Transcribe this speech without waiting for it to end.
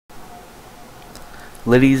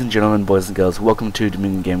Ladies and gentlemen, boys and girls, welcome to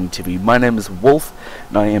Dominion Gaming TV. My name is WoLF,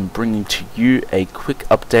 and I am bringing to you a quick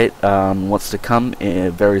update on what's to come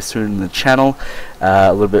very soon in the channel.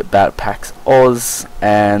 A little bit about PAX AUS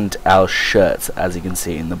and our shirts, as you can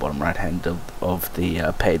see in the bottom right hand of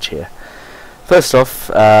the page here. First off,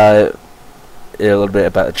 a little bit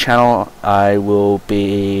about the channel. I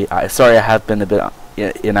have been a bit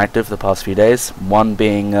inactive the past few days. One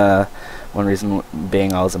reason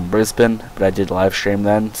being I was in Brisbane, but I did live stream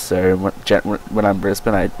then. So when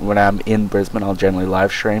I'm in Brisbane, I'll generally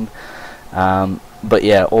live stream. But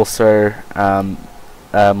yeah, also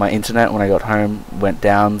my internet when I got home went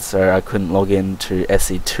down, so I couldn't log into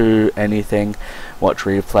SE2 anything, watch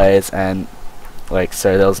replays, and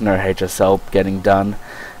so there was no HSL getting done,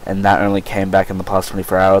 and that only came back in the past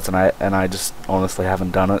 24 hours, and I just honestly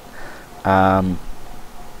haven't done it.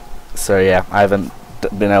 So yeah, I haven't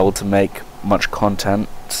been able to make much content,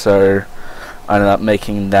 so I ended up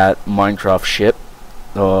making that Minecraft ship.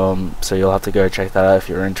 So you'll have to go check that out if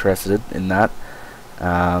you're interested in that.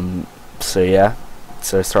 So yeah,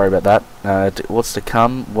 so sorry about that. What's to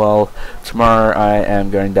come? Well, tomorrow I am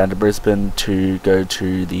going down to Brisbane to go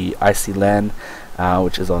to the Icy LAN,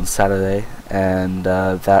 which is on Saturday, and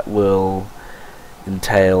that will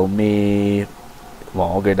entail me. Well,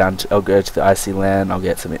 I'll go to the Icy LAN. I'll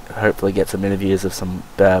hopefully get some interviews of some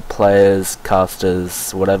players,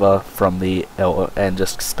 casters, whatever from and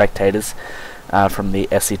just spectators from the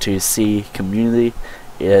SE2C community.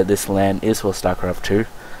 This LAN is for StarCraft 2,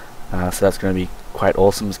 so that's going to be quite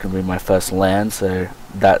awesome. It's going to be my first LAN, so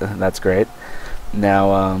that's great.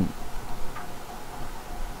 Now,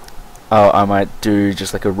 I might do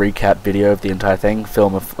just like a recap video of the entire thing,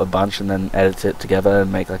 film a bunch, and then edit it together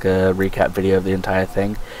and make like a recap video of the entire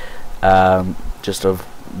thing, just of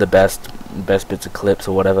the best bits of clips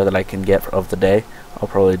or whatever that I can get of the day. I'll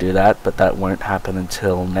probably do that, but that won't happen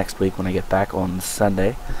until next week when I get back on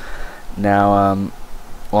Sunday. Now,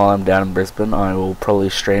 while I'm down in Brisbane, I will probably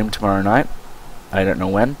stream tomorrow night. I don't know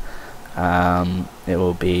when. It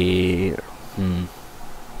will be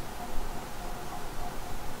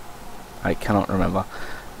I cannot remember.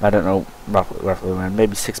 I don't know roughly when.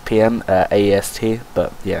 Maybe 6 PM AEST,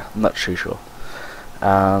 but yeah, I'm not too sure.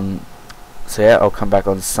 So yeah, I'll come back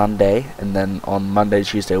on Sunday, and then on Monday,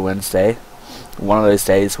 Tuesday, Wednesday, one of those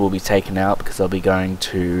days will be taken out because I'll be going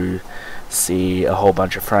to see a whole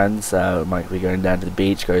bunch of friends. Might be going down to the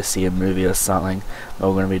beach, go see a movie or something.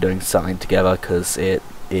 We're going to be doing something together because it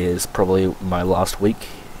is probably my last week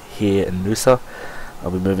here in Noosa.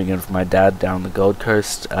 I'll be moving in with my dad down the Gold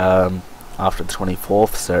Coast after the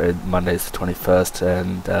 24th, so Monday's the 21st,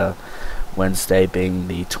 and Wednesday being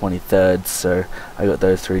the 23rd, so I got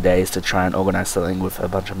those 3 days to try and organize something with a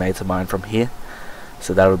bunch of mates of mine from here,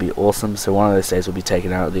 so that would be awesome. So one of those days will be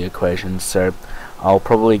taken out of the equation, so I'll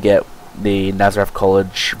probably get the Nazareth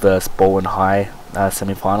College vs Baldwin High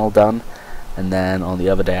semi-final done, and then on the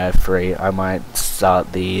other day I have free. I might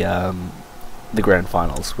start the grand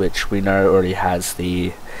finals, which we know already has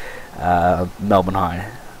the Melbourne High.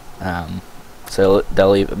 So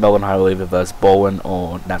Melbourne High will either versus Baldwin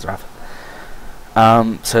or Nazareth.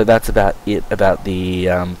 So that's about it about the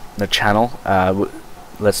channel.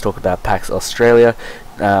 Let's talk about PAX Australia.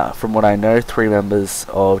 From what I know, 3 members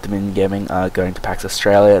of Dominion Gaming are going to PAX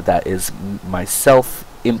Australia. That is myself,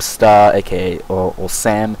 Impstar, aka or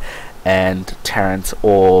Sam, and Terrence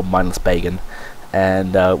or Mindless Bacon.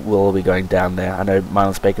 And we'll be going down there. I know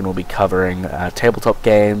Mindless Bacon will be covering tabletop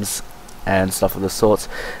games and stuff of the sorts.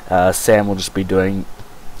 Sam will just be doing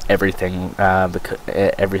everything,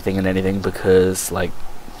 everything and anything, because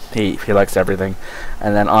he likes everything.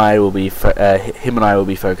 And then him and I will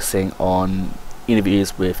be focusing on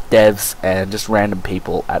interviews with devs and just random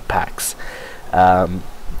people at PAX.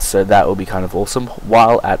 So that will be kind of awesome.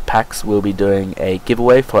 While at PAX, we'll be doing a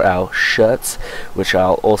giveaway for our shirts, which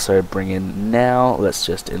I'll also bring in now. Let's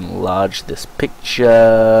just enlarge this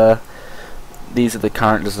picture. These are the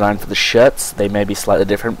current design for the shirts. They may be slightly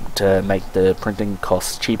different to make the printing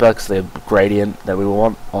costs cheaper, because the gradient that we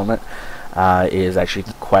want on it is actually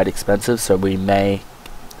quite expensive, so we may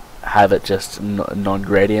have it just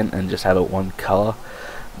non-gradient and just have it one color.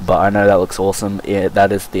 But I know that looks awesome.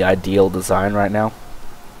 That is the ideal design right now.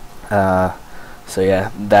 So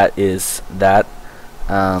yeah, that is that.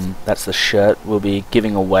 That's the shirt. We'll be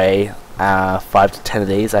giving away 5 to 10 of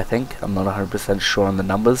these, I think. I'm not 100% sure on the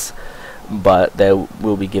numbers, but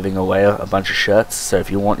we'll be giving away a bunch of shirts. So if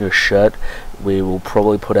you want your shirt, we will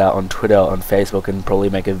probably put out on Twitter, on Facebook, and probably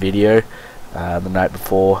make a video the night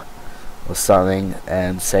before or something,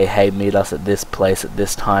 and say, hey, meet us at this place at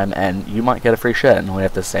this time, and you might get a free shirt, and all you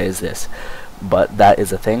have to say is this. But that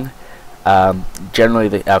is a thing.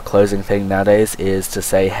 Generally, our closing thing nowadays is to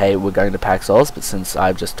say, hey, we're going to PAX AUS, but since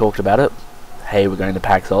I've just talked about it, hey, we're going to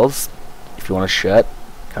PAX AUS. If you want a shirt,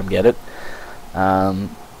 come get it.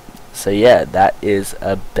 So yeah, that is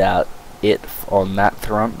about it on that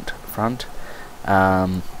front.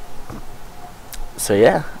 So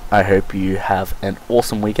yeah, I hope you have an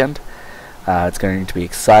awesome weekend. It's going to be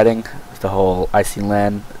exciting. The whole Icy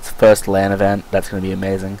LAN, it's the first LAN event. That's going to be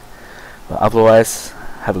amazing. But otherwise,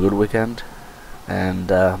 have a good weekend. And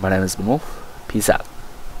my name is WoLF. Peace out.